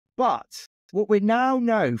But what we now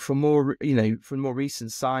know from more, from more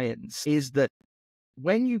recent science is that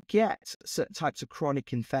when you get certain types of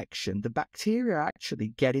chronic infection, the bacteria actually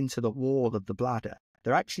get into the wall of the bladder.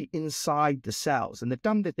 They're actually inside the cells. And they've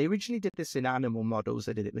done that. They originally did this in animal models.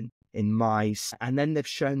 They did it in mice. And then they've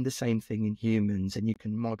shown the same thing in humans. And you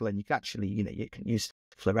can model, and you can actually, you can use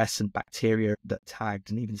fluorescent bacteria that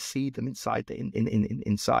tagged and even see them inside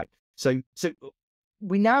inside. So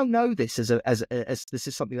we now know this as this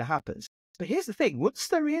is something that happens. But here's the thing: once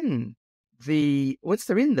they're in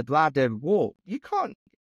the bladder wall, you can't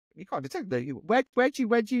detect them. Where do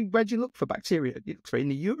you look for bacteria? You look for it in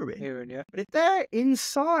the urine. Yeah. But if they're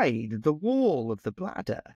inside the wall of the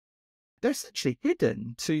bladder, they're essentially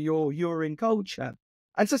hidden to your urine culture.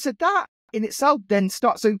 And so that in itself then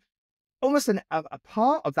starts. So almost a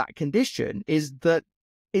part of that condition is that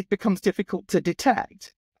it becomes difficult to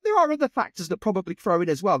detect. There are other factors that probably throw in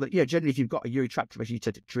as well. That, generally, if you've got a urinary tract infection, you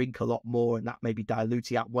tend to drink a lot more, and that may be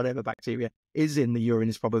diluting out whatever bacteria is in the urine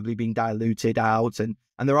is probably being diluted out. And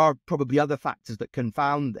there are probably other factors that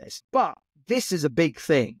confound this. But this is a big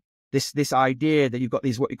thing. This idea that you've got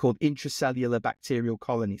these what we call intracellular bacterial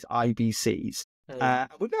colonies, IBCs.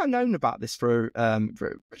 We've now known about this for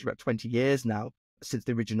about 20 years now, since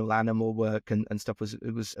the original animal work and stuff was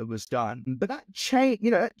done. But that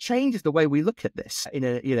that changes the way we look at this.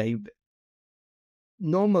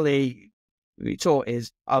 Normally we taught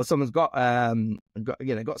is, someone's got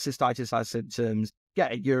cystitis, has symptoms,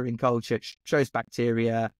 get a urine culture, shows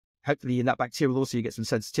bacteria. Hopefully in that bacteria also you get some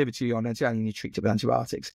sensitivity on antibiotics, and you treat it with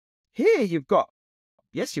antibiotics. Here you've got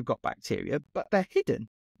bacteria, but they're hidden.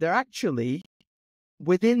 They're actually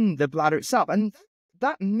within the bladder itself. And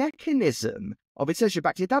that mechanism of essential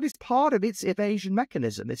bacteria, that is part of its evasion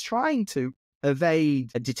mechanism. It's trying to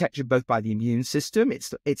evade a detection both by the immune system.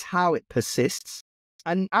 It's how it persists.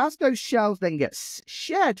 And as those shells then get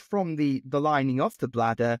shed from the lining of the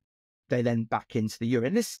bladder, they then back into the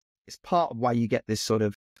urine. This is part of why you get this sort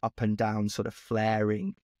of up and down sort of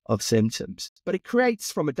flaring of symptoms. But it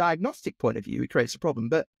creates, from a diagnostic point of view, it creates a problem.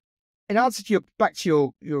 But in answer to back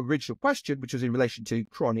to your original question, which was in relation to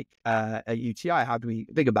chronic UTI, how do we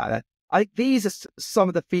think about that? I think these are some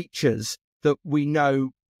of the features that we know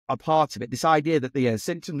are part of it. This idea that the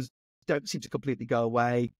symptoms don't seem to completely go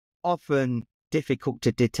away, often difficult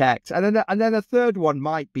to detect. And then a third one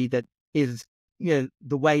might be that is,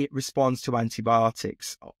 the way it responds to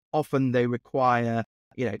antibiotics. Often they require,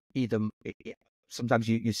 either sometimes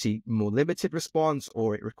you see more limited response,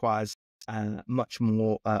 or it requires much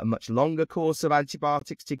longer course of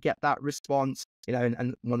antibiotics to get that response.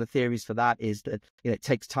 And one of the theories for that is that it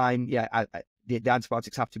takes time. The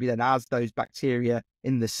antibiotics have to be then, as those bacteria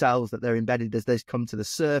in the cells that they're embedded, as those come to the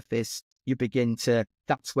surface,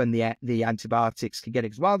 that's when the antibiotics can get it.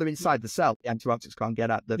 Because while they're inside the cell, the antibiotics can't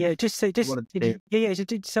get at them. Sorry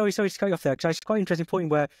to cut you off there, because it's quite an interesting point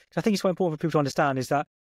where I think it's quite important for people to understand is that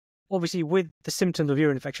obviously with the symptoms of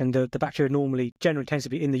urine infection, the bacteria generally tends to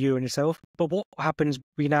be in the urine itself. But what happens,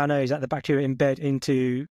 we now know, is that the bacteria embed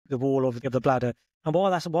into the wall of the bladder. And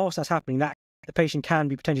whilst that's happening, that the patient can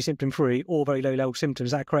be potentially symptom-free or very low-level symptoms.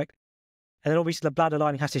 Is that correct? And then obviously the bladder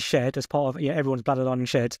lining has to shed as part of everyone's bladder lining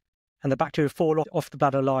sheds. And the bacteria fall off the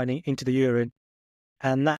bladder lining into the urine.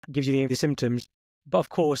 And that gives you the symptoms. But of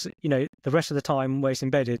course, the rest of the time where it's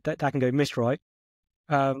embedded, that can go missed, right?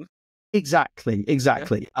 Exactly.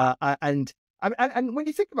 Yeah. And when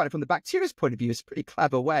you think about it from the bacteria's point of view, it's a pretty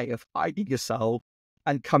clever way of hiding yourself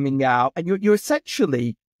and coming out. And you're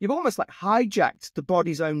essentially, you've almost like hijacked the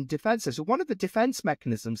body's own defenses. So one of the defense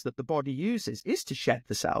mechanisms that the body uses is to shed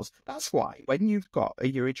the cells. That's why when you've got a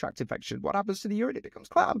urinary tract infection, what happens to the urine? It becomes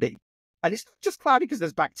cloudy. And it's not just cloudy because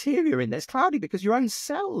there's bacteria in there. It's cloudy because your own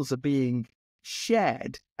cells are being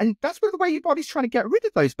shed. And that's the way your body's trying to get rid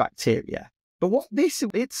of those bacteria. But what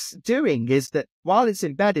it's doing is that while it's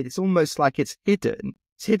embedded, it's almost like it's hidden.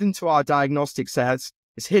 It's hidden to our diagnostic cells.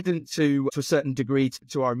 It's hidden to a certain degree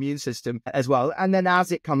to our immune system as well. And then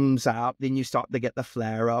as it comes out, then you start to get the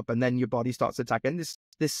flare up, and then your body starts attacking.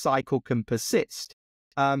 This cycle can persist.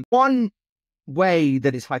 One way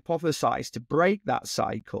that is hypothesized to break that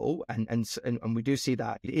cycle, and we do see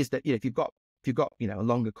that, is that if you've got a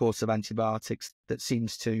longer course of antibiotics that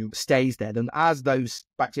seems to stays there, then as those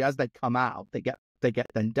bacteria, as they come out, they get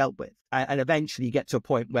then dealt with, and eventually you get to a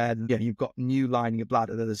point where you've got new lining of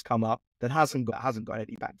bladder that has come up that hasn't got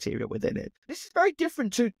any bacteria within it. This is very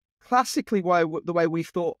different to classically the way we've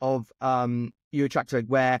thought of urinary tract,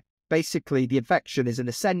 where basically the infection is an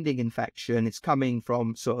ascending infection. It's coming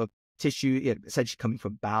from sort of tissue, essentially coming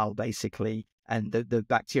from bowel, basically, and the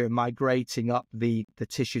bacteria migrating up the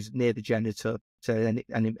tissues near the genital So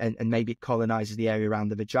and maybe it colonizes the area around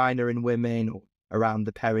the vagina in women, or around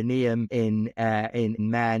the perineum in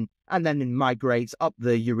men, and then it migrates up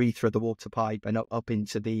the urethra, the water pipe, and up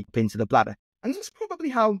into the bladder. And that's probably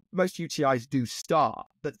how most UTIs do start.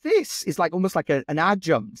 But this is like almost like an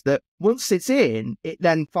adjunct that once it's in, it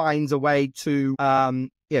then finds a way to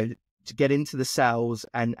to get into the cells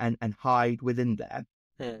and hide within there.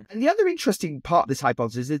 And the other interesting part of this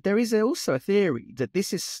hypothesis is that there is also a theory that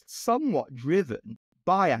this is somewhat driven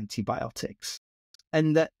by antibiotics.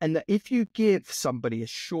 And that if you give somebody a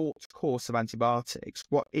short course of antibiotics,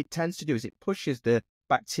 what it tends to do is it pushes the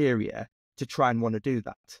bacteria to try and want to do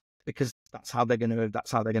that, because that's how they're going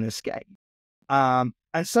to escape. And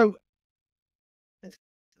so,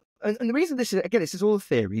 and the reason this is all a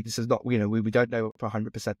theory. This is not, we don't know for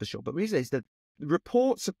 100% for sure. But the reason is that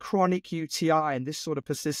reports of chronic UTI and this sort of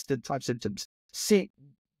persistent type symptoms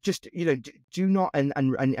do not,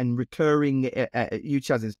 and recurring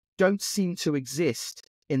UTIs don't seem to exist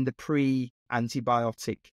in the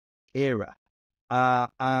pre-antibiotic era.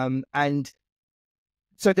 And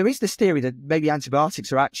so there is this theory that maybe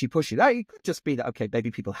antibiotics are actually pushing. It could just be that, okay,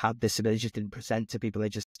 maybe people had this and they just didn't present to people. They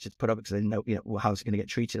just put up because they didn't know, well, how's it going to get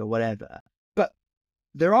treated or whatever. But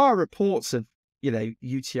there are reports of,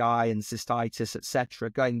 UTI and cystitis, etc.,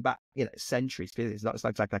 going back, centuries. It's not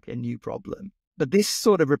like a new problem. But this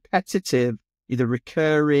sort of repetitive, either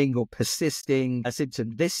recurring or persisting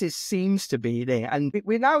symptom, seems to be there. And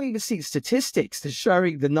we're now even seeing statistics to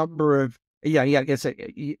showing the number of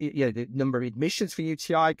the number of admissions for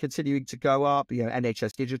UTI continuing to go up.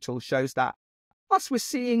 NHS Digital shows that. Plus, we're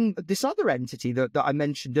seeing this other entity that I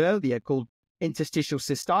mentioned earlier called interstitial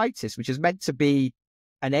cystitis, which is meant to be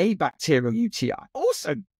an abacterial UTI,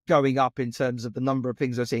 also going up in terms of the number of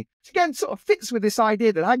things we're seeing. Which again sort of fits with this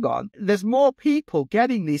idea that, hang on, there's more people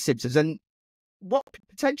getting these symptoms, and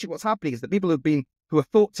what's happening is that people who are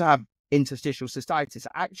thought to have interstitial cystitis,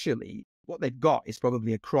 actually what they've got is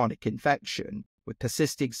probably a chronic infection with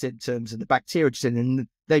persisting symptoms, and the bacteria just in, and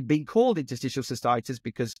they've been called interstitial cystitis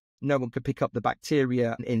because no one could pick up the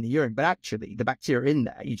bacteria in the urine. But actually, the bacteria in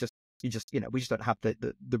there, we just don't have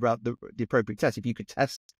the appropriate test. If you could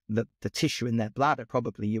test the tissue in their bladder,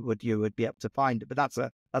 probably you would be able to find it. But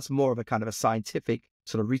that's more of a kind of a scientific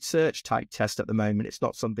sort of research type test at the moment. It's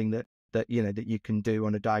not something that you can do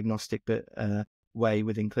on a diagnostic way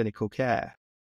within clinical care.